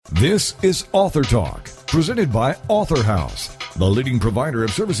This is Author Talk, presented by Author House, the leading provider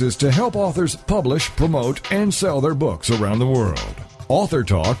of services to help authors publish, promote, and sell their books around the world. Author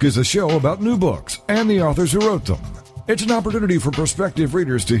Talk is a show about new books and the authors who wrote them. It's an opportunity for prospective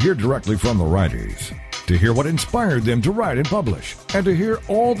readers to hear directly from the writers, to hear what inspired them to write and publish, and to hear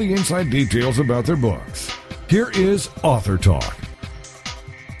all the inside details about their books. Here is Author Talk.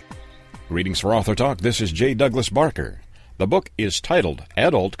 Greetings for Author Talk. This is J. Douglas Barker. The book is titled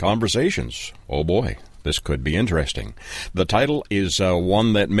Adult Conversations. Oh boy, this could be interesting. The title is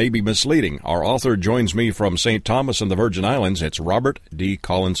one that may be misleading. Our author joins me from St. Thomas and the Virgin Islands. It's Robert D.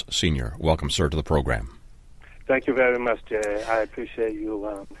 Collins, Sr. Welcome, sir, to the program. Thank you very much, Jay. I appreciate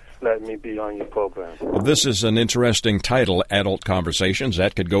you letting me be on your program. Well, this is an interesting title, Adult Conversations.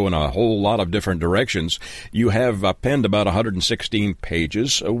 That could go in a whole lot of different directions. You have penned about 116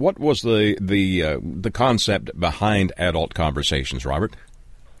 pages. What was the concept behind Adult Conversations, Robert?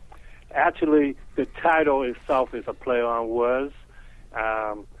 Actually, the title itself is a play on words.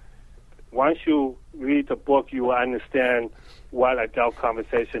 Once you read the book, you will understand what Adult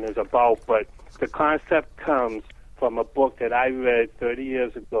Conversation is about, but the concept comes from a book that I read 30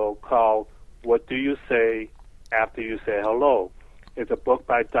 years ago called What Do You Say After You Say Hello? It's a book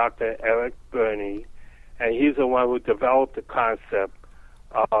by Dr. Eric Berney, and he's the one who developed the concept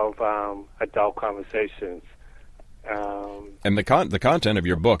of adult conversations. And the content of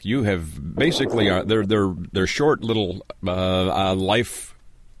your book, you have basically they're short little life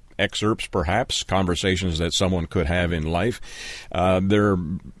excerpts, perhaps conversations that someone could have in life. They're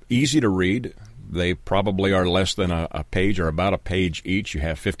easy to read. They probably are less than a page or about a page each. You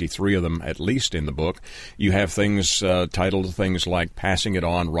have 53 of them at least in the book. You have things titled things like Passing It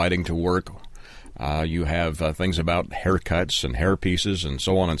On, Writing to Work. You have things about haircuts and hair pieces and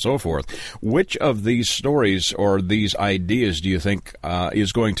so on and so forth. Which of these stories or these ideas do you think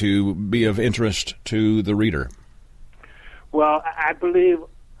is going to be of interest to the reader? Well, I believe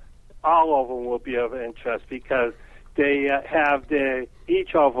all of them will be of interest because they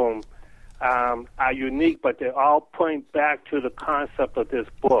each of them are unique, but they all point back to the concept of this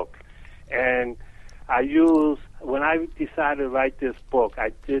book. And when I decided to write this book,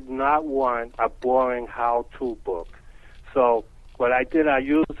 I did not want a boring how-to book. So what I did, I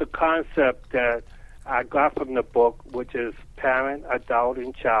used the concept that I got from the book, which is parent, adult,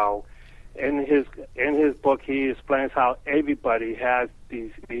 and child. In his book, he explains how everybody has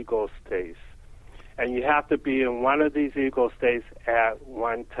these ego states. And you have to be in one of these ego states at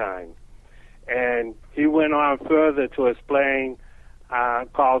one time. And he went on further to explain,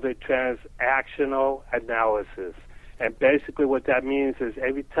 called it transactional analysis. And basically what that means is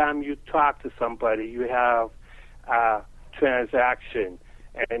every time you talk to somebody, you have a transaction.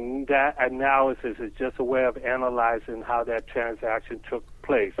 And that analysis is just a way of analyzing how that transaction took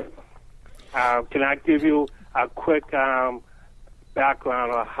place. Can I give you a quick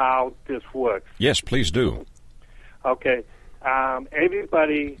background on how this works? Yes, please do. Okay.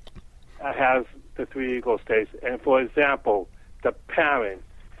 Everybody has the three ego states. And for example, the parent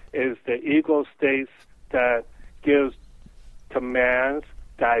is the ego states that gives commands,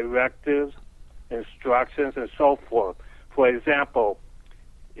 directives, instructions, and so forth. For example,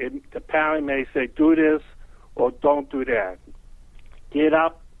 the parent may say, do this or don't do that. Get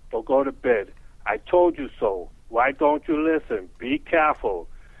up or go to bed. I told you so. Why don't you listen? Be careful.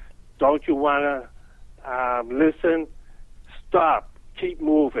 Don't you want to listen? Stop. Keep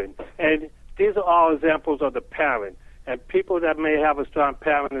moving. And these are all examples of the parent. And people that may have a strong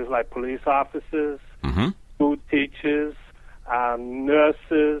parent is like police officers, school teachers,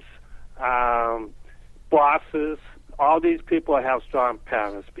 nurses, bosses. All these people have strong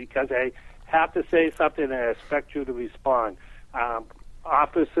parents because they have to say something and expect you to respond.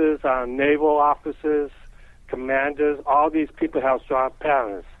 Officers, naval officers, commanders, all these people have strong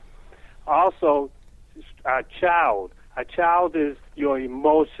parents. Also, a child. A child is your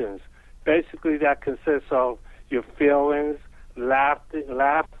emotions. Basically, that consists of your feelings,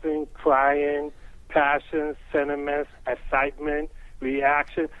 laughing, crying, passion, sentiments, excitement,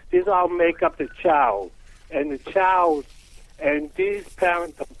 reaction. These all make up the child. And the child, and the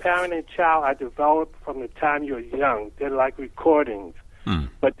parent and child are developed from the time you're young. They're like recordings.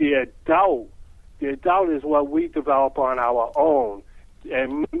 But the adult is what we develop on our own.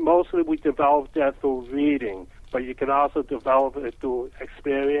 And mostly we develop that through reading. But you can also develop it through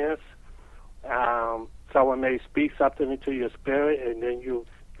experience. Someone may speak something into your spirit, and then you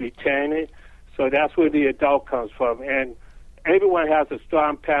retain it. So that's where the adult comes from. And everyone has a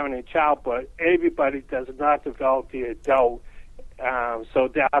strong parent and child, but everybody does not develop the adult. So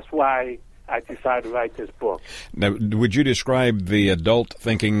that's why I decided to write this book. Now, would you describe the adult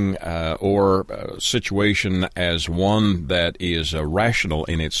thinking or situation as one that is rational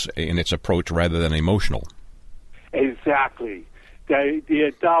in its approach rather than emotional? Exactly. The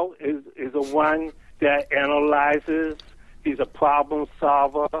adult is the one that analyzes. He's a problem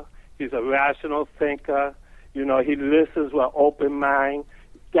solver. He's a rational thinker. He listens with an open mind.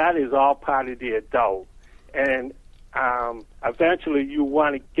 That is all part of the adult. And eventually you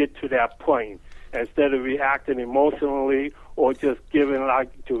want to get to that point instead of reacting emotionally or just giving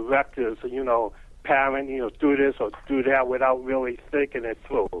like directives, parent, do this or do that without really thinking it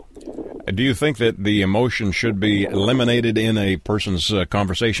through. Do you think that the emotion should be eliminated in a person's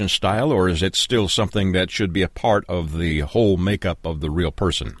conversation style, or is it still something that should be a part of the whole makeup of the real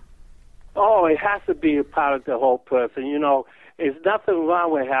person? Oh, it has to be a part of the whole person. There's nothing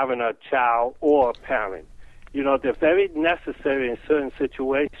wrong with having a child or a parent. They're very necessary in certain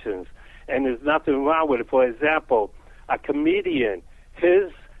situations, and there's nothing wrong with it. For example, a comedian,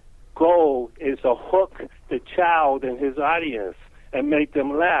 his goal is to hook the child and his audience and make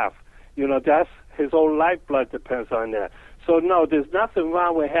them laugh. That's his whole lifeblood depends on that. So, no, there's nothing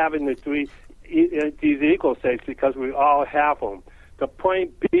wrong with having these ego states because we all have them. The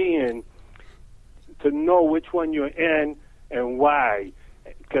point being to know which one you're in and why.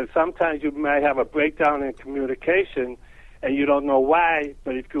 Because sometimes you might have a breakdown in communication and you don't know why,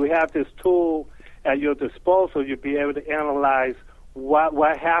 but if you have this tool at your disposal, you'll be able to analyze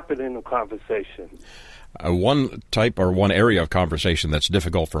what happened in the conversation. One type or one area of conversation that's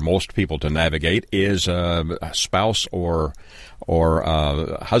difficult for most people to navigate is a spouse or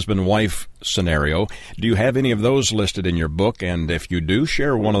husband-wife scenario. Do you have any of those listed in your book? And if you do,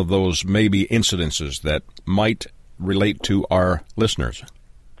 share one of those maybe incidences that might relate to our listeners.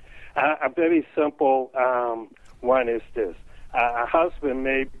 A very simple one is this. A husband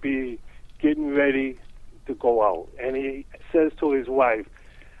may be getting ready to go out, and he says to his wife,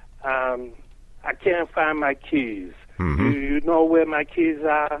 I can't find my keys. Mm-hmm. You know where my keys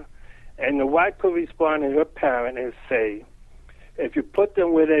are? And the wife could respond to her parent and say, if you put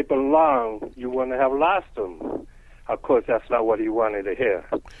them where they belong, you wouldn't have lost them. Of course, that's not what he wanted to hear.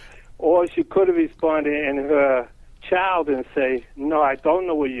 Or she could have responded in her child and say, no, I don't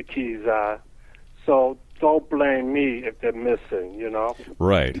know where your keys are, so don't blame me if they're missing,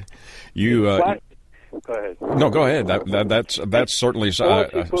 Right. Go ahead. No, go ahead. That's certainly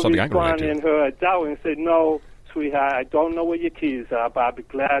something I can relate to. In her adult and said, no, sweetheart, I don't know where your keys are, but I'll be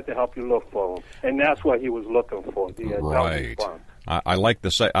glad to help you look for them. And that's what he was looking for, the adult response. I like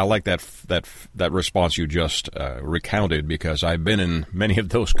that response you just recounted, because I've been in many of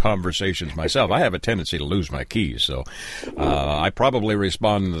those conversations myself. I have a tendency to lose my keys, so I probably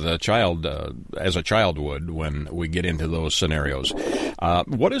respond to the child as a child would when we get into those scenarios.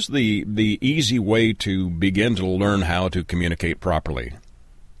 What is the easy way to begin to learn how to communicate properly,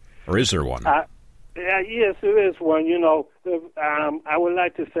 or is there one? Yes, there is one. I would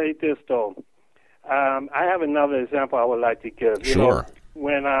like to say this though. I have another example I would like to give. Sure.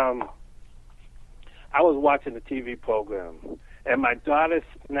 When I was watching a TV program, and my daughter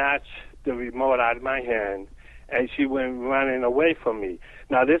snatched the remote out of my hand, and she went running away from me.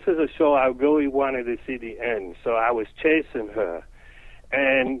 Now, this is a show I really wanted to see the end, so I was chasing her.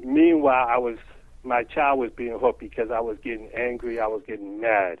 And meanwhile, my child was being hooked because I was getting angry, I was getting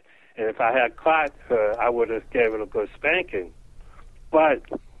mad. And if I had caught her, I would have gave her a good spanking. But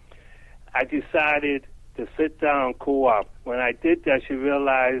I decided to sit down, cool up. When I did that, she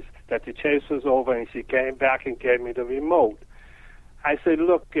realized that the chase was over, and she came back and gave me the remote. I said,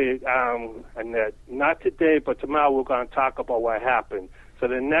 look, Annette, not today, but tomorrow we're going to talk about what happened. So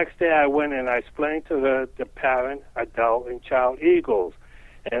the next day I went and I explained to her the parent, adult, and child egos,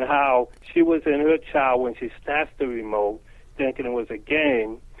 and how she was in her child when she snatched the remote, thinking it was a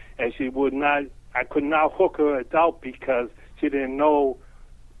game, and I could not hook her adult because she didn't know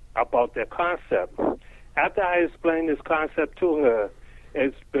about their concept. After I explained this concept to her,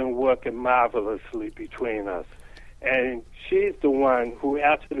 it's been working marvelously between us. And she's the one who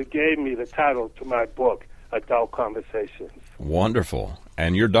actually gave me the title to my book, Adult Conversations. Wonderful.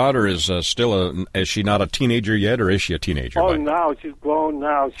 And your daughter is is she not a teenager yet, or is she a teenager? Oh, no, she's grown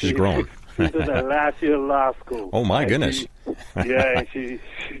now. She's grown. She's in her last year of law school. Oh, my goodness. And she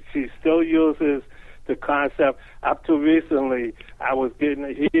still uses the concept. Up to recently, I was getting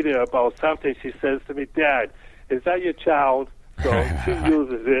heated about something. She says to me, Dad, is that your child? So she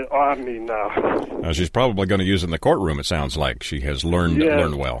uses it on me now. She's probably going to use it in the courtroom, it sounds like. She has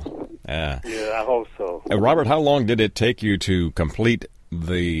learned well. Yeah, I hope so. Robert, how long did it take you to complete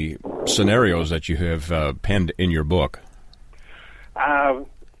the scenarios that you have penned in your book?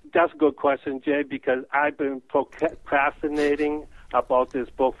 That's a good question, Jay, because I've been procrastinating about this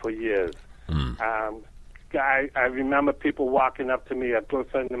book for years. I remember people walking up to me, a good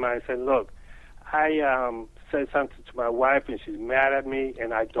friend of mine, saying, look, I said something to my wife, and she's mad at me,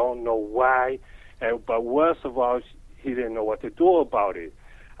 and I don't know why. But worst of all, he didn't know what to do about it.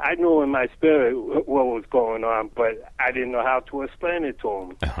 I knew in my spirit what was going on, but I didn't know how to explain it to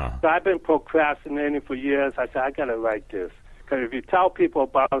him. So I've been procrastinating for years. I said, I got to write this. Because if you tell people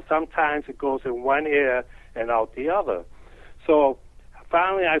about it, sometimes it goes in one ear and out the other. So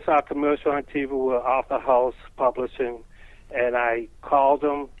finally I saw a commercial on TV with Author House Publishing, and I called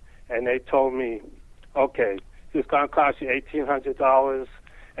them, and they told me, okay, it's going to cost you $1,800,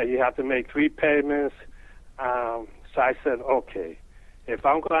 and you have to make 3 payments. So I said, okay, if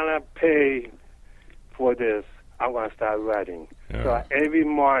I'm going to pay for this, I'm going to start writing. Yeah. So every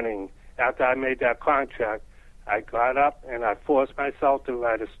morning after I made that contract, I got up and I forced myself to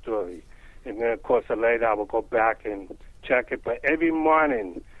write a story. And then, of course, later I would go back and check it. But every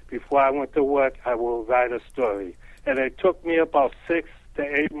morning before I went to work, I will write a story. And it took me about 6 to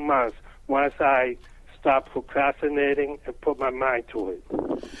 8 months once I stopped procrastinating and put my mind to it.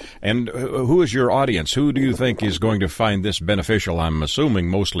 And who is your audience? Who do you think is going to find this beneficial? I'm assuming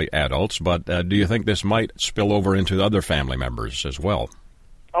mostly adults, but do you think this might spill over into other family members as well?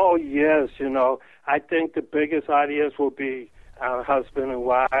 Oh, yes. I think the biggest audience will be husband and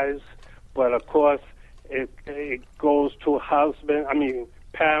wives, but of course it goes to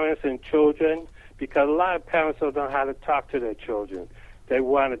parents and children, because a lot of parents don't know how to talk to their children. They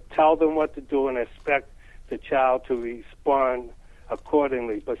want to tell them what to do and expect the child to respond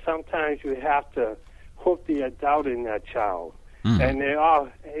accordingly. But sometimes you have to hook the adult in that child. And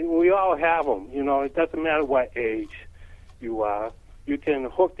we all have them. It doesn't matter what age you are. You can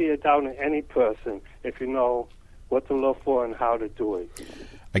hook the adult in any person if you know what to look for and how to do it.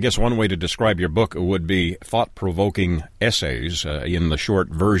 I guess one way to describe your book would be thought-provoking essays in the short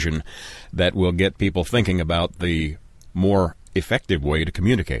version that will get people thinking about the more effective way to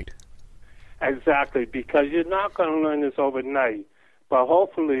communicate. Exactly, because you're not going to learn this overnight. But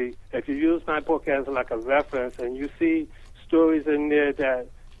hopefully, if you use my book as like a reference and you see stories in there that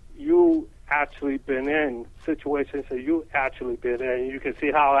you actually been in, situations that you actually been in, you can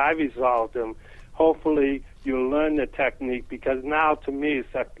see how I resolved them. Hopefully, you'll learn the technique, because now to me it's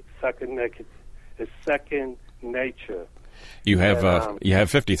second nature. You have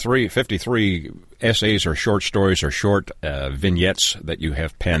 53 essays or short stories or short vignettes that you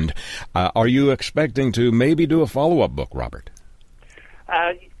have penned. Are you expecting to maybe do a follow-up book, Robert?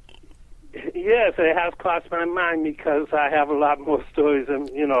 Yes, it has crossed my mind, because I have a lot more stories, and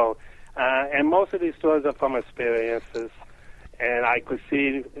most of these stories are from experiences, and I could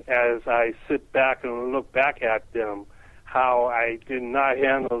see as I sit back and look back at them how I did not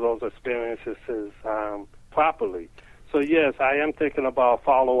handle those experiences properly. So, yes, I am thinking about a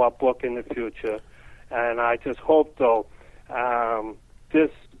follow-up book in the future, and I just hope, though,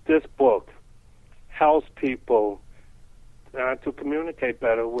 this book helps people to communicate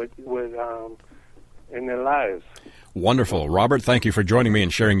better with in their lives. Wonderful. Robert, thank you for joining me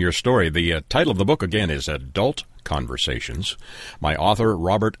and sharing your story. The title of the book, again, is Adult Conversations. My author,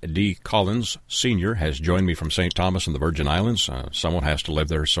 Robert D. Collins, Sr., has joined me from St. Thomas in the Virgin Islands. Someone has to live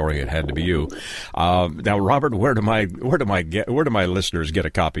there. Sorry, it had to be you. Now, Robert, where do my listeners get a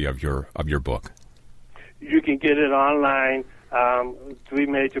copy of your book? You can get it online. 3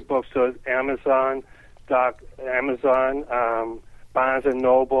 major bookstores: Amazon, Barnes &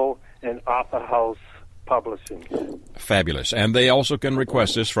 Noble, and Author House Publishing. Fabulous. And they also can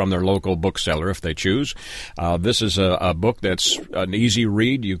request this from their local bookseller if they choose. This is a book that's an easy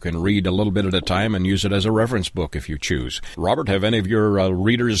read. You can read a little bit at a time and use it as a reference book if you choose. Robert, have any of your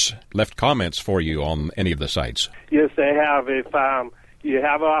readers left comments for you on any of the sites? Yes, they have. If you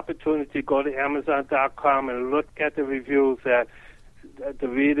have an opportunity, go to Amazon.com and look at the reviews that the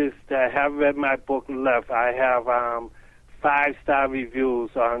readers that have read my book left. I have 5-star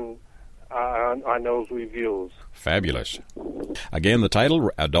reviews on those reviews. Fabulous. Again, the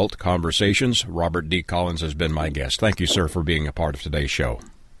title, Adult Conversations. Robert D. Collins has been my guest. Thank you, sir, for being a part of today's show.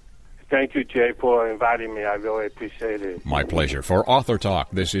 Thank you, Jay, for inviting me. I really appreciate it. My pleasure. For Author Talk,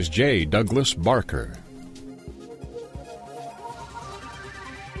 this is J. Douglas Barker.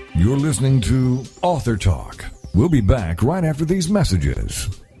 You're listening to Author Talk. We'll be back right after these messages.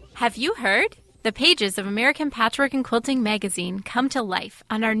 Have you heard? The pages of American Patchwork and Quilting magazine come to life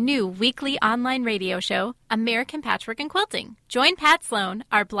on our new weekly online radio show, American Patchwork and Quilting. Join Pat Sloan,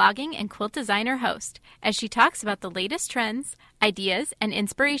 our blogging and quilt designer host, as she talks about the latest trends, ideas, and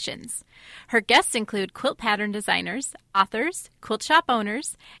inspirations. Her guests include quilt pattern designers, authors, quilt shop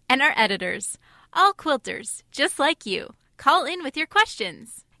owners, and our editors, all quilters, just like you. Call in with your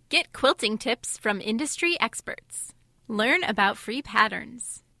questions. Get quilting tips from industry experts. Learn about free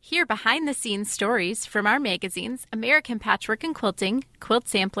patterns. Hear behind-the-scenes stories from our magazines, American Patchwork and Quilting, Quilt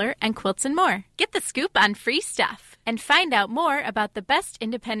Sampler, and Quilts and More. Get the scoop on free stuff and find out more about the best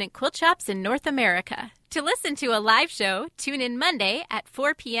independent quilt shops in North America. To listen to a live show, tune in Monday at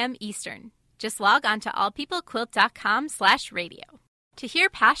 4 p.m. Eastern. Just log on to allpeoplequilt.com/radio. To hear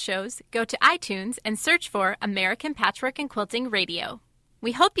past shows, go to iTunes and search for American Patchwork and Quilting Radio.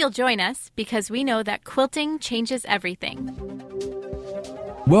 We hope you'll join us because we know that quilting changes everything.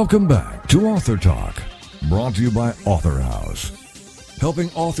 Welcome back to Author Talk, brought to you by Author House, helping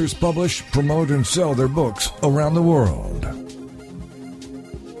authors publish, promote, and sell their books around the world.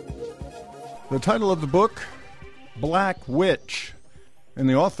 The title of the book, Black Witch, and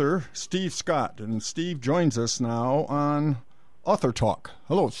the author, Steve Scott. And Steve joins us now on Author Talk.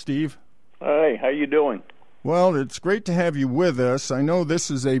 Hello, Steve. Hi, how you doing? Well, it's great to have you with us. I know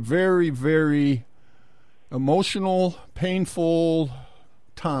this is a very, very emotional, painful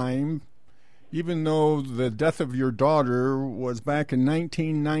time, even though the death of your daughter was back in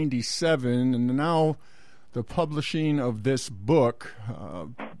 1997, and now the publishing of this book.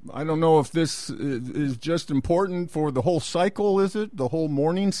 I don't know if this is just important for the whole cycle, is it? The whole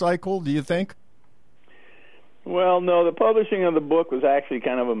mourning cycle, do you think? Well, no, the publishing of the book was actually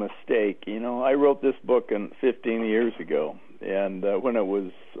kind of a mistake. You know, I wrote this book 15 years ago, and when it was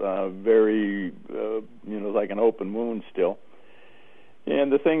very, like an open wound still.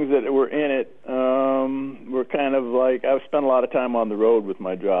 And the things that were in it were kind of like, I spent a lot of time on the road with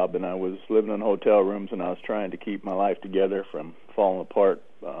my job, and I was living in hotel rooms, and I was trying to keep my life together from falling apart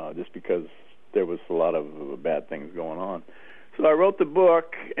just because there was a lot of bad things going on. So I wrote the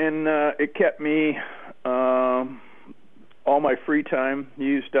book, and it kept me all my free time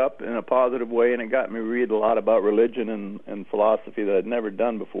used up in a positive way, and it got me to read a lot about religion and philosophy that I'd never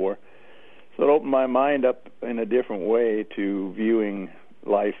done before. So it opened my mind up in a different way to viewing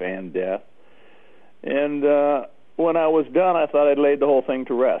life and death. And when I was done, I thought I'd laid the whole thing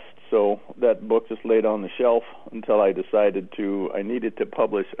to rest. So that book just laid on the shelf until I decided I needed to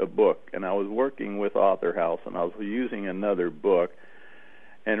publish a book. And I was working with Author House, and I was using another book.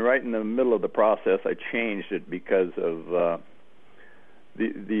 And right in the middle of the process, I changed it because of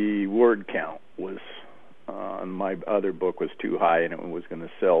the word count was my other book was too high, and it was going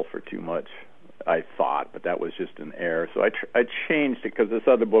to sell for too much, I thought, but that was just an error. So I changed it because this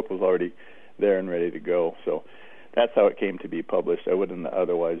other book was already there and ready to go. So that's how it came to be published. I wouldn't have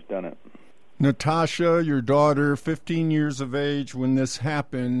otherwise done it. Natasha, your daughter, 15 years of age when this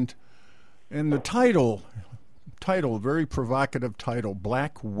happened, and the title, very provocative title,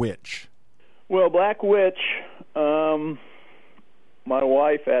 Black Witch. Well, Black Witch, my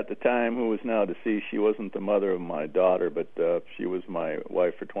wife at the time, who is now deceased, she wasn't the mother of my daughter, but she was my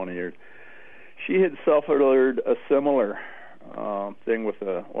wife for 20 years. She had suffered a similar thing with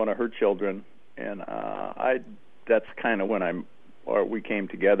one of her children, and that's kind of when we came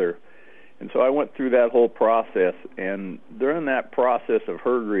together. And so I went through that whole process, and during that process of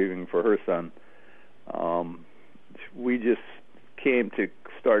her grieving for her son, we just came to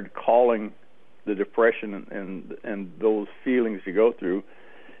start calling the depression and those feelings you go through,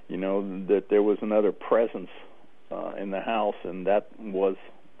 that there was another presence in the house, and that was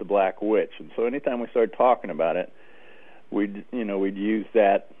the Black Witch. And so anytime we started talking about it, we'd use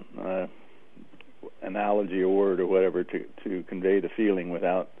that analogy or word or whatever to convey the feeling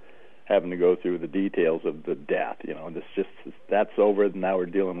without having to go through the details of the death. That's over, and now we're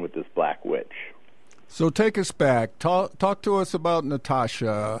dealing with this Black Witch. So take us back. Talk to us about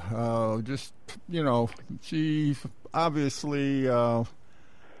Natasha. She obviously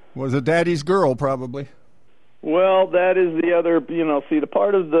was a daddy's girl, probably. Well, that is the other, the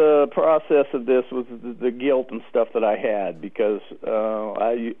part of the process of this was the guilt and stuff that I had, because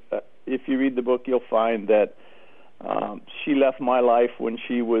if you read the book, you'll find that she left my life when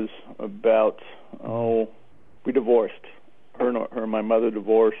she was about, we divorced. Her and my mother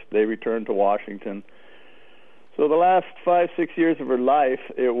divorced. They returned to Washington. So the last 5-6 years of her life,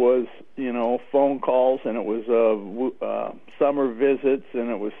 it was, phone calls, and it was summer visits, and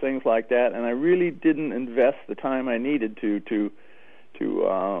it was things like that. And I really didn't invest the time I needed to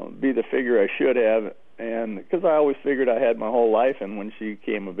be the figure I should have And because I always figured I had my whole life, and when she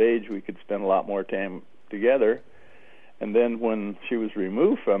came of age, we could spend a lot more time together. And then when she was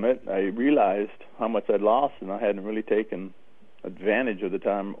removed from it, I realized how much I'd lost, and I hadn't really taken advantage of the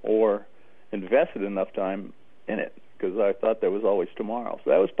time or invested enough time in it, because I thought there was always tomorrow.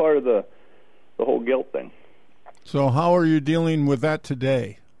 So that was part of the whole guilt thing. So how are you dealing with that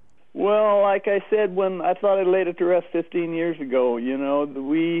today? Well, like I said, when I thought I'd laid it to rest 15 years ago,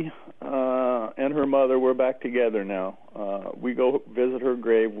 we and her mother, we're back together now. We go visit her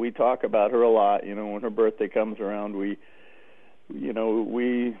grave. We talk about her a lot. When her birthday comes around,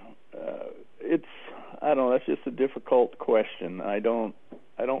 it's, I don't know, that's just a difficult question. I don't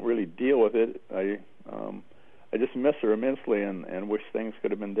really deal with it. I just miss her immensely and wish things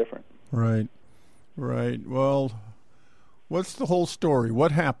could have been different. Right. Well, what's the whole story?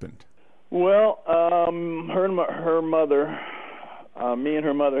 What happened? Well, her mother, me and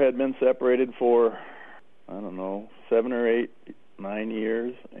her mother had been separated for, 7 or 8, 9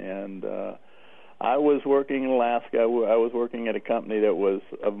 years, and I was working in Alaska. I was working at a company that was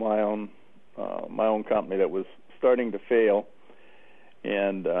of my own company that was starting to fail,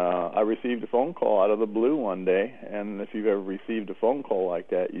 and I received a phone call out of the blue one day. And if you've ever received a phone call like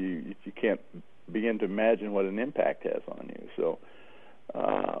that, you can't begin to imagine what an impact has on you. So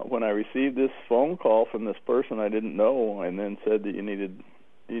when I received this phone call from this person I didn't know, and then said that you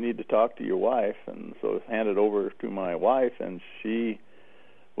need to talk to your wife, and so it was handed over to my wife, and she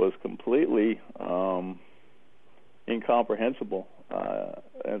was completely incomprehensible.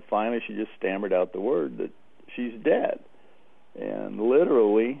 And finally she just stammered out the word that she's dead. And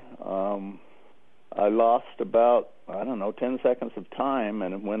literally, I lost about, 10 seconds of time,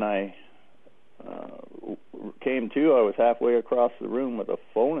 and when I came to, I was halfway across the room with a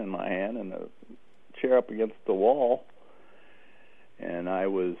phone in my hand and a chair up against the wall, and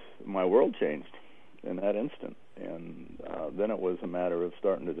my world changed in that instant. And then it was a matter of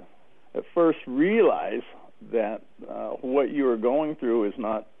starting to, at first, realize that what you are going through is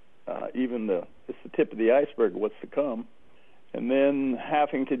not it's the tip of the iceberg of what's to come. And then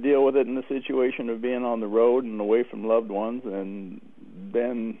having to deal with it in the situation of being on the road and away from loved ones, and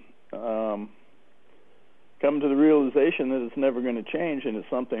then come to the realization that it's never going to change, and it's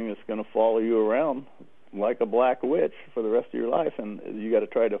something that's going to follow you around like a black witch for the rest of your life, and you got to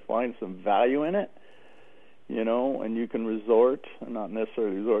try to find some value in it, and you can not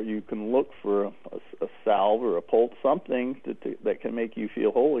necessarily resort, you can look for a salve or a pulse, something that can make you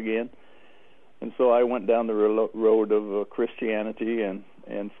feel whole again. And so I went down the road of Christianity and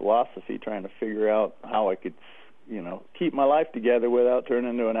philosophy, trying to figure out how I could, keep my life together without turning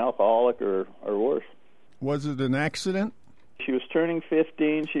into an alcoholic or worse. Was it an accident? She was turning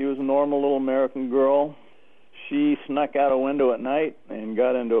 15. She was a normal little American girl. She snuck out a window at night and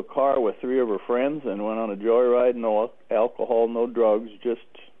got into a car with 3 of her friends and went on a joyride. No alcohol, no drugs, just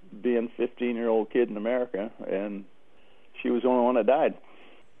being a 15-year-old kid in America. And she was the only one that died.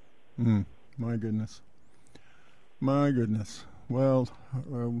 My goodness. Well,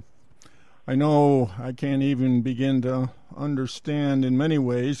 I know I can't even begin to understand in many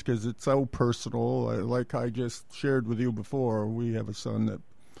ways because it's so personal. Like I just shared with you before, we have a son that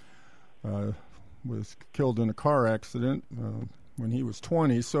was killed in a car accident when he was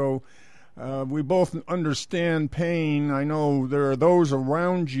 20. So we both understand pain. I know there are those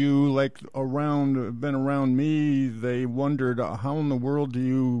around you, been around me, they wondered, how in the world do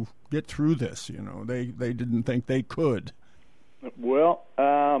you get through this? They didn't think they could. Well,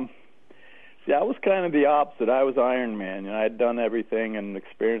 I was kind of the opposite. I was Iron Man. I had done everything and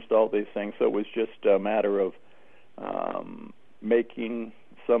experienced all these things, so it was just a matter of making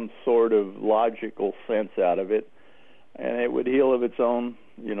some sort of logical sense out of it, and it would heal of its own,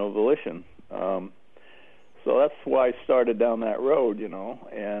 volition. So that's why I started down that road,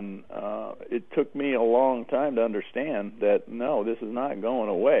 and it took me a long time to understand that, no, this is not going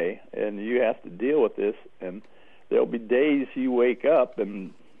away, and you have to deal with this, and there'll be days you wake up,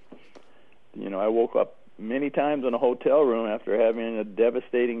 and, I woke up many times in a hotel room after having a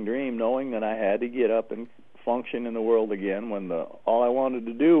devastating dream, knowing that I had to get up and function in the world again, when all I wanted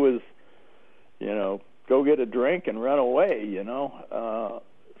to do was, go get a drink and run away,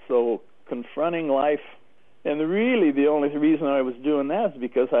 So confronting life, and the only reason I was doing that is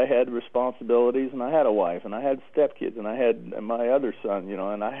because I had responsibilities, and I had a wife, and I had stepkids, and I had my other son,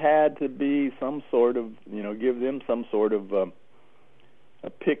 and I had to be some sort of, give them some sort of a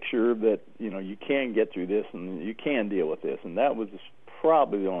picture that, you can get through this and you can deal with this, and that was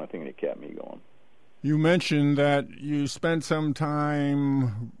probably the only thing that kept me going. You mentioned that you spent some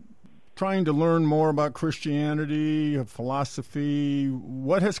time trying to learn more about Christianity, philosophy.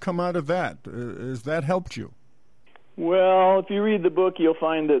 What has come out of that? Has that helped you? Well, if you read the book, you'll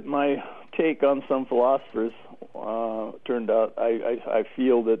find that my take on some philosophers turned out, I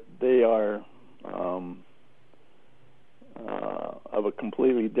feel that they are of a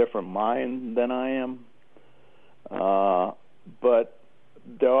completely different mind than I am. But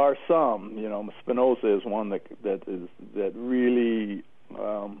there are some, Spinoza is one that really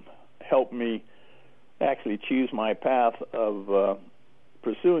helped me actually choose my path of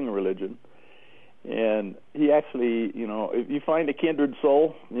pursuing religion. And he actually, if you find a kindred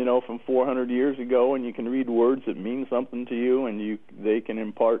soul, from 400 years ago, and you can read words that mean something to you, and they can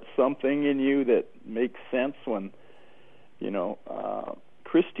impart something in you that makes sense when,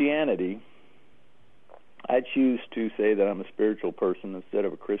 Christianity, I choose to say that I'm a spiritual person instead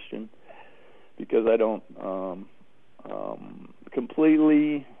of a Christian, because I don't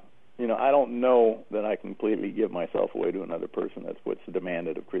completely, I don't know that I completely give myself away to another person. That's what's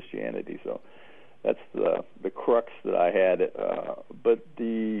demanded of Christianity. So that's the crux that I had. But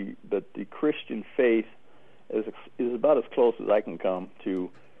the Christian faith is about as close as I can come to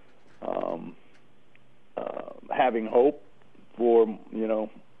having hope for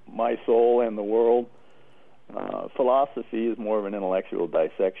my soul and the world. Philosophy is more of an intellectual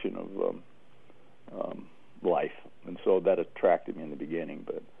dissection of life, and so that attracted me in the beginning.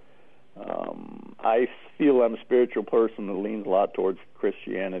 But I feel I'm a spiritual person that leans a lot towards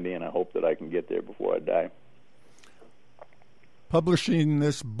Christianity, and I hope that I can get there before I die. Publishing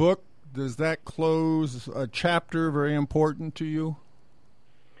this book, does that close a chapter very important to you?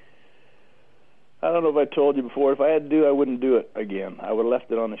 I don't know if I told you before. If I had to do it, I wouldn't do it again. I would have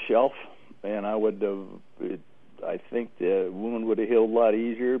left it on the shelf, and I would have, I think the wound would have healed a lot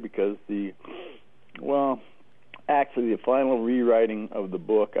easier, because actually the final rewriting of the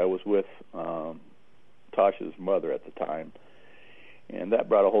book, I was with Tasha's mother at the time, and that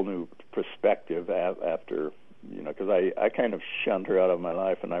brought a whole new perspective after, because I kind of shunned her out of my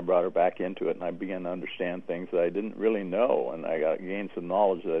life, and I brought her back into it, and I began to understand things that I didn't really know, and I gained some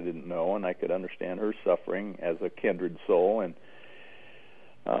knowledge that I didn't know, and I could understand her suffering as a kindred soul, and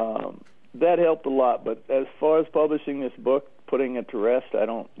that helped a lot. But as far as publishing this book, putting it to rest, I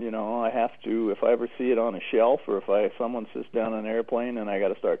don't, I have to, if I ever see it on a shelf, or if someone sits down on an airplane and I got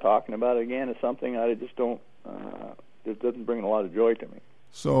to start talking about it again, it's something I just don't, it doesn't bring a lot of joy to me.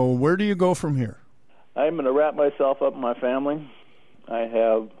 So where do you go from here? I'm going to wrap myself up in my family.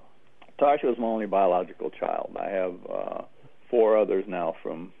 Tasha was my only biological child. I have 4 others now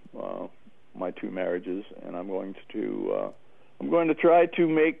from my 2 marriages, and I'm going to try to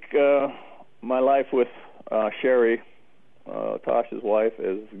make my life with Sherry, Tasha's wife,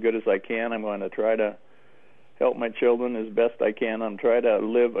 as good as I can. I'm going to try to help my children as best I can. I'm trying to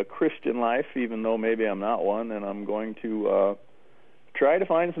live a Christian life, even though maybe I'm not one, and I'm going to try to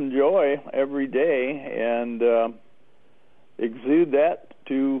find some joy every day and exude that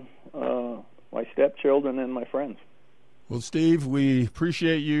to my stepchildren and my friends. Well, Steve, we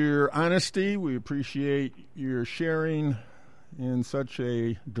appreciate your honesty. We appreciate your sharing in such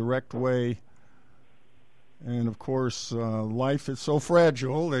a direct way. And, of course, life is so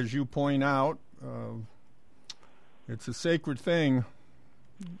fragile, as you point out. It's a sacred thing,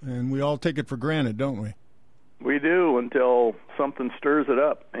 and we all take it for granted, don't we? We do, until something stirs it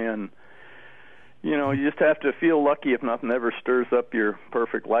up. And, you just have to feel lucky if nothing ever stirs up your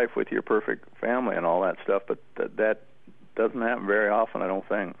perfect life with your perfect family and all that stuff. But that doesn't happen very often, I don't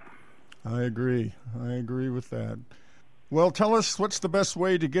think. I agree. I agree with that. Well, tell us, what's the best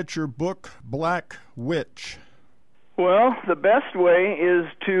way to get your book, Black Witch? Well, the best way is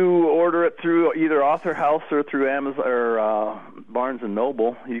to order it through either Author House or through Amazon or Barnes &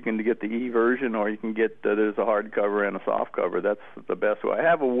 Noble. You can get the e-version, or you can get, there's a hardcover and a softcover. That's the best way. I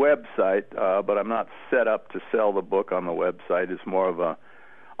have a website, but I'm not set up to sell the book on the website. It's more of a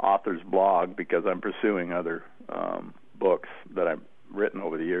author's blog, because I'm pursuing other books that I've written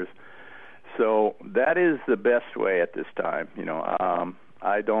over the years. So that is the best way at this time.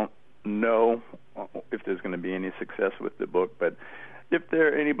 I don't know if there's going to be any success with the book, but if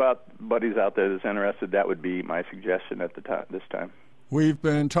there are anybody's out there that's interested, that would be my suggestion at this time. We've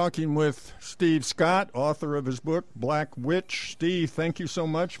been talking with Steve Scott, author of his book, Black Witch. Steve, thank you so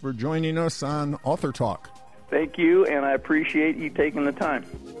much for joining us on Author Talk. Thank you, and I appreciate you taking the time.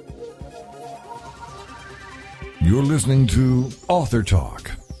 You're listening to Author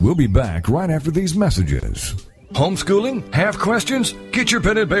Talk. We'll be back right after these messages. Homeschooling? Have questions? Get your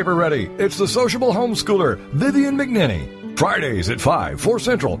pen and paper ready. It's the sociable homeschooler, Vivian McNinney. Fridays at 5, 4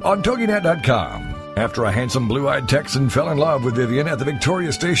 Central on TogiNet.com. After a handsome blue-eyed Texan fell in love with Vivian at the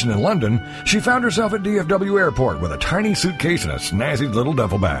Victoria Station in London, she found herself at DFW Airport with a tiny suitcase and a snazzy little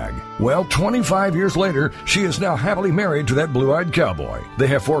duffel bag. Well, 25 years later, she is now happily married to that blue-eyed cowboy. They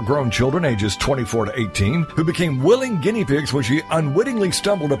have 4 grown children ages 24 to 18 who became willing guinea pigs when she unwittingly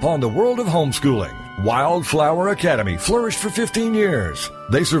stumbled upon the world of homeschooling. Wildflower Academy flourished for 15 years.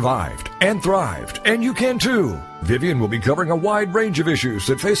 They survived and thrived, and you can too. Vivian will be covering a wide range of issues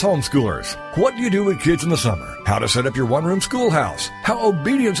that face homeschoolers. What do you do with kids in the summer? How to set up your one-room schoolhouse? How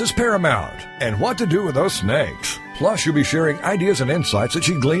obedience is paramount? And what to do with those snakes? Plus, you'll be sharing ideas and insights that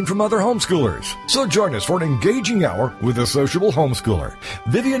she gleaned from other homeschoolers. So join us for an engaging hour with the sociable homeschooler,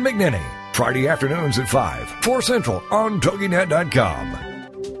 Vivian McNinney, Friday afternoons at 5, 4 Central on TogiNet.com.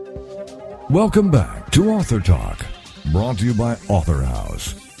 Welcome back to Author Talk, brought to you by Author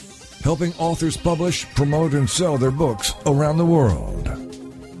House, helping authors publish, promote, and sell their books around the world.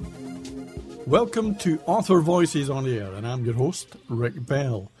 Welcome to Author Voices on Air, and I'm your host, Rick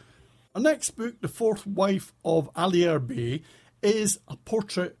Bell. Our next book, The Fourth Wife of Alier Bay, is a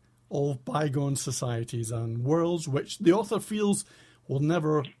portrait of bygone societies and worlds which the author feels will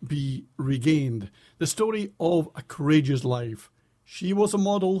never be regained. The story of a courageous life. She was a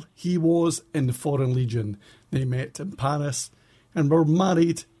model, he was in the Foreign Legion. They met in Paris and were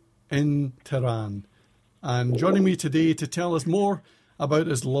married in Tehran. And joining me today to tell us more about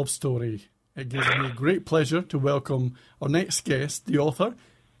his love story, it gives me great pleasure to welcome our next guest, the author,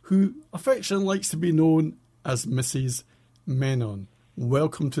 who affectionately likes to be known as Mrs. Menon.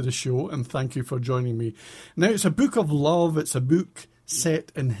 Welcome to the show and thank you for joining me. Now, it's a book of love, it's a book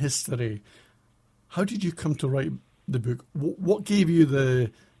set in history. How did you come to write the book? What gave you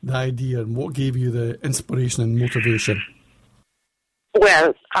the idea and what gave you the inspiration and motivation?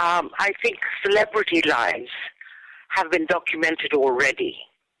 Well, I think celebrity lives have been documented already,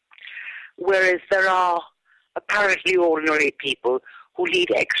 whereas there are apparently ordinary people who lead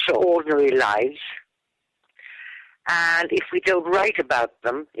extraordinary lives. And if we don't write about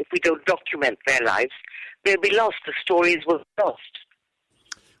them, if we don't document their lives, they'll be lost. The stories will be lost.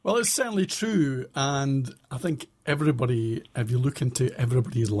 Well, it's certainly true, and I think everybody, if you look into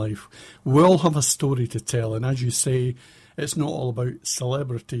everybody's life, we all have a story to tell, and as you say, it's not all about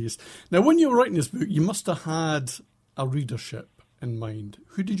celebrities. Now, when you were writing this book, you must have had a readership in mind.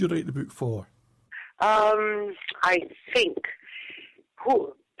 Who did you write the book for? I think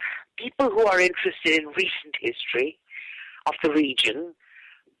people who are interested in recent history of the region,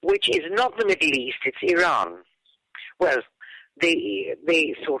 which is not the Middle East, it's Iran. Well,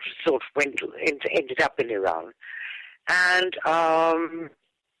 they sort of ended up in Iran, and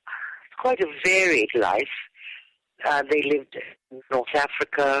quite a varied life. They lived in North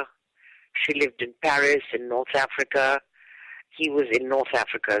Africa. She lived in Paris in North Africa. He was in North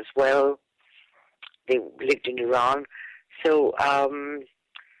Africa as well. They lived in Iran. So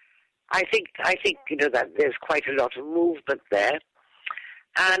I think that there's quite a lot of movement there.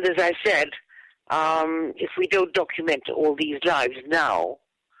 And as I said, if we don't document all these lives now,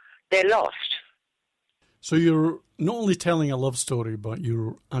 they're lost. So you're not only telling a love story, but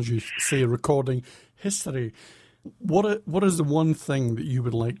you're, as you say, recording history. What is the one thing that you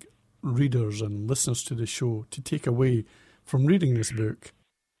would like readers and listeners to the show to take away from reading this book?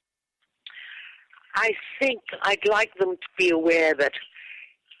 I think I'd like them to be aware that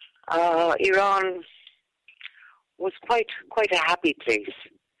Iran was quite a happy place.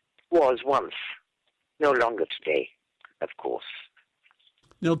 Was once. No longer today, of course.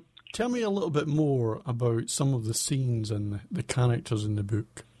 Now, tell me a little bit more about some of the scenes and the characters in the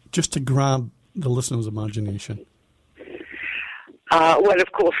book, just to grab the listener's imagination. Well,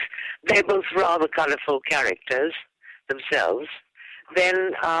 of course, they're both rather colourful characters themselves.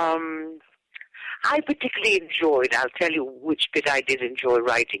 Then I particularly enjoyed, I'll tell you which bit I did enjoy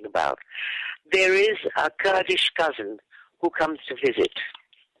writing about. There is a Kurdish cousin who comes to visit,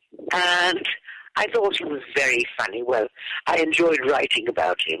 and I thought he was very funny. Well, I enjoyed writing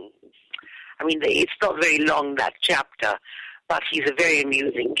about him. I mean, it's not very long, that chapter, but he's a very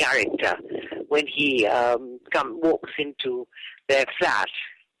amusing character when he walks into their flat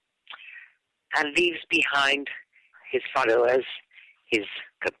and leaves behind his followers, his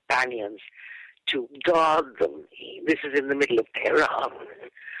companions, to guard them. This is in the middle of Tehran.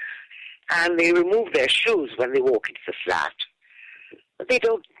 And they remove their shoes when they walk into the flat. But they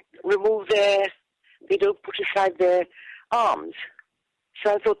don't they don't put aside their arms.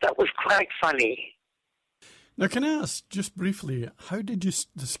 So I thought that was quite funny. Now, can I ask, just briefly, how did you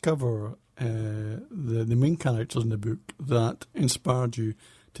discover the main characters in the book that inspired you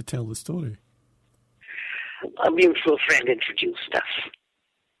to tell the story? A mutual friend introduced us.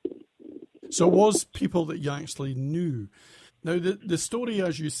 So it was people that you actually knew. Now, the story,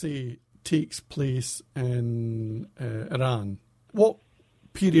 as you say, takes place in Iran. What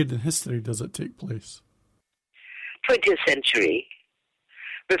period in history does it take place? 20th century,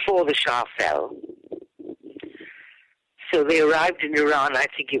 before the Shah fell. So they arrived in Iran, I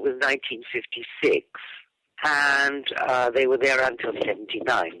think it was 1956, and they were there until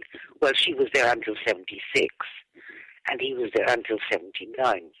 79. Well, she was there until 76, and he was there until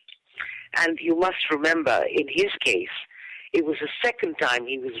 79. And you must remember, in his case, it was the second time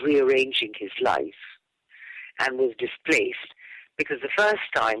he was rearranging his life and was displaced, because the first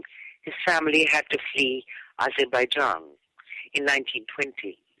time his family had to flee Azerbaijan in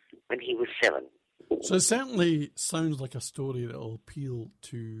 1920 when he was 7. So it certainly sounds like a story that will appeal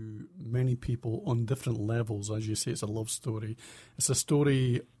to many people on different levels. As you say, it's a love story. It's a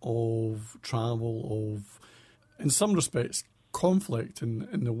story of travel, of, in some respects, conflict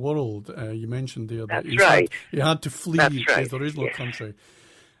in the world. You mentioned there that he had to flee his original country.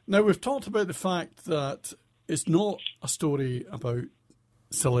 Now, we've talked about the fact that it's not a story about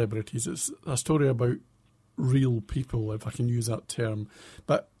celebrities. It's a story about real people, if I can use that term.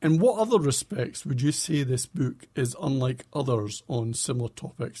 But in what other respects would you say this book is unlike others on similar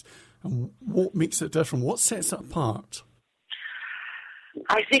topics? And what makes it different? What sets it apart?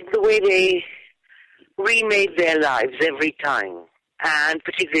 I think the way they remade their lives every time, and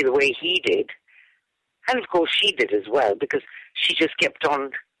particularly the way he did, and of course she did as well, because she just kept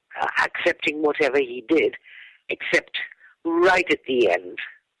on accepting whatever he did, except right at the end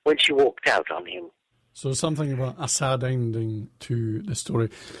when she walked out on him. So something about a sad ending to the story.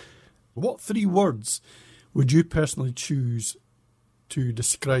 What 3 words would you personally choose to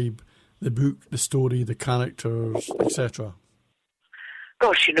describe the book, the story, the characters, etc.?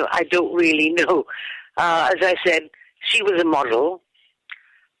 Gosh, I don't really know. As I said, she was a model.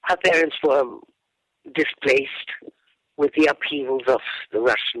 Her parents were displaced with the upheavals of the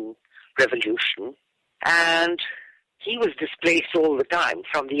Russian Revolution. And he was displaced all the time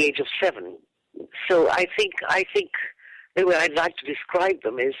from the age of 7. So I think the way I'd like to describe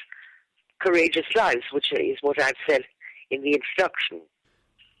them is courageous lives, which is what I've said in the introduction.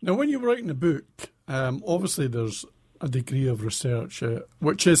 Now, when you were writing the book, obviously there's a degree of research,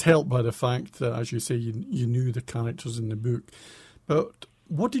 which is helped by the fact that, as you say, you knew the characters in the book. But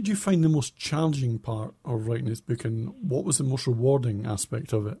what did you find the most challenging part of writing this book, and what was the most rewarding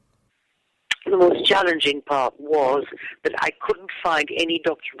aspect of it? The most challenging part was that I couldn't find any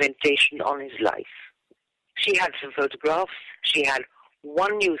documentation on his life. She had some photographs, she had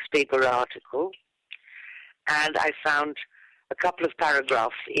one newspaper article, and I found a couple of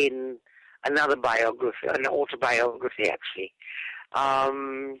paragraphs in another biography, an autobiography actually,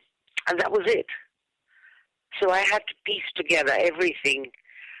 and that was it. So I had to piece together everything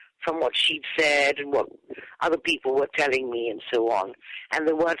from what she'd said and what other people were telling me and so on. And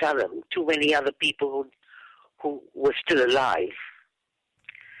there weren't too many other people who were still alive.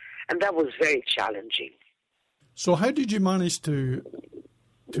 And that was very challenging. So how did you manage to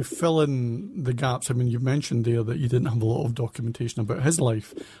fill in the gaps? I mean, you mentioned there that you didn't have a lot of documentation about his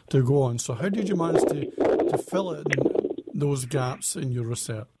life to go on. So how did you manage to fill in those gaps in your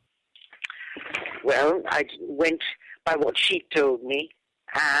research? Well, I went by what she told me,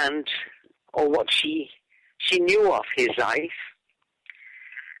 or what she knew of his life.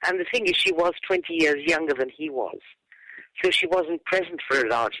 And the thing is, she was 20 years younger than he was. So she wasn't present for a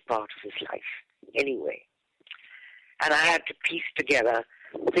large part of his life anyway. And I had to piece together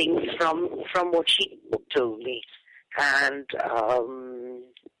things from what she told me. And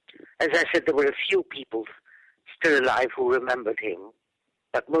as I said, there were a few people still alive who remembered him,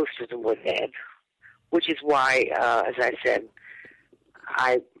 but most of them were dead, which is why, as I said,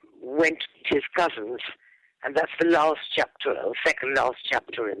 I went to his cousins, and that's the last chapter, or second last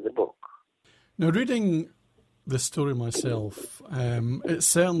chapter in the book. Now, reading the story myself, it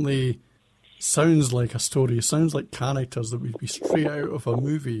certainly sounds like a story. It sounds like characters that would be straight out of a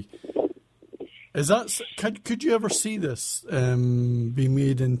movie. Could you ever see this be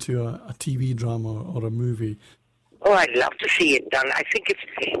made into a TV drama or a movie? Oh, I'd love to see it done. I think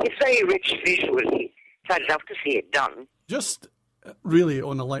it's very rich visually, so I'd love to see it done. Just really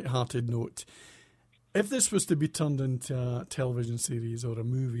on a light-hearted note, if this was to be turned into a television series or a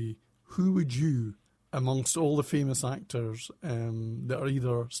movie, who would you, amongst all the famous actors that are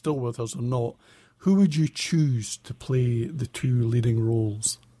either still with us or not, who would you choose to play the 2 leading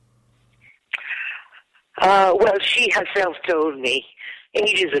roles? Well, she herself told me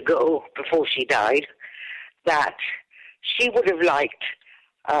ages ago, before she died, that she would have liked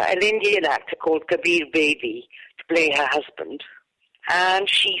an Indian actor called Kabir Bedi to play her husband. And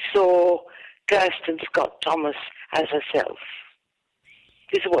she saw Kirsten Scott Thomas as herself.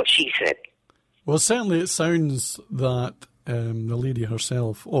 This is what she said. Well, certainly it sounds that the lady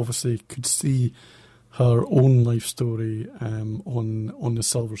herself obviously could see her own life story on the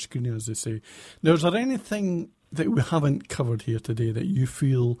silver screen, as they say. Now, is there anything that we haven't covered here today that you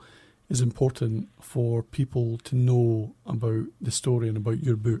feel is important for people to know about the story and about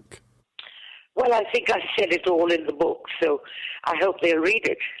your book? Well, I think I said it all in the book, so I hope they'll read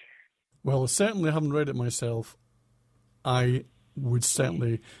it. Well, I certainly haven't read it myself. I would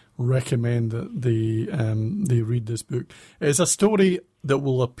certainly recommend that they read this book. It's a story that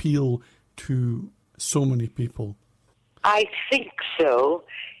will appeal to so many people. I think so.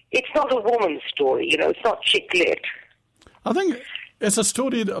 It's not a woman's story, it's not chick lit. I think it's a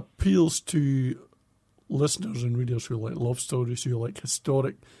story that appeals to listeners and readers who like love stories, who like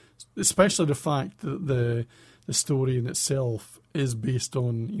historic, especially the fact that the story in itself is based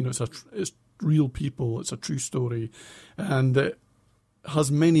on, it's real people, it's a true story, and it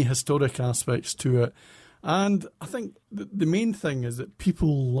has many historic aspects to it. And I think the main thing is that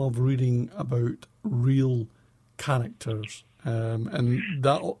people love reading about real characters, and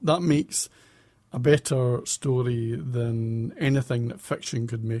that makes a better story than anything that fiction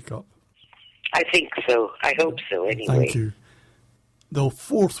could make up. I think so. I hope so, anyway. Thank you. The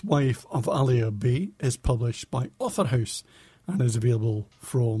Fourth Wife of Ali Bay is published by Author House and is available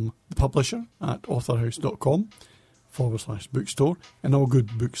from the publisher at authorhouse.com/bookstore and all good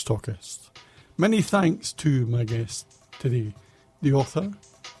bookstockists. Many thanks to my guest today, the author,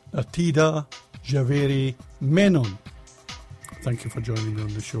 Atida Javeri Menon. Thank you for joining me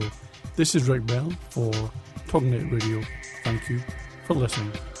on the show. This is Rick Bell for TalkNet Radio. Thank you for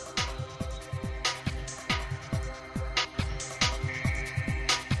listening.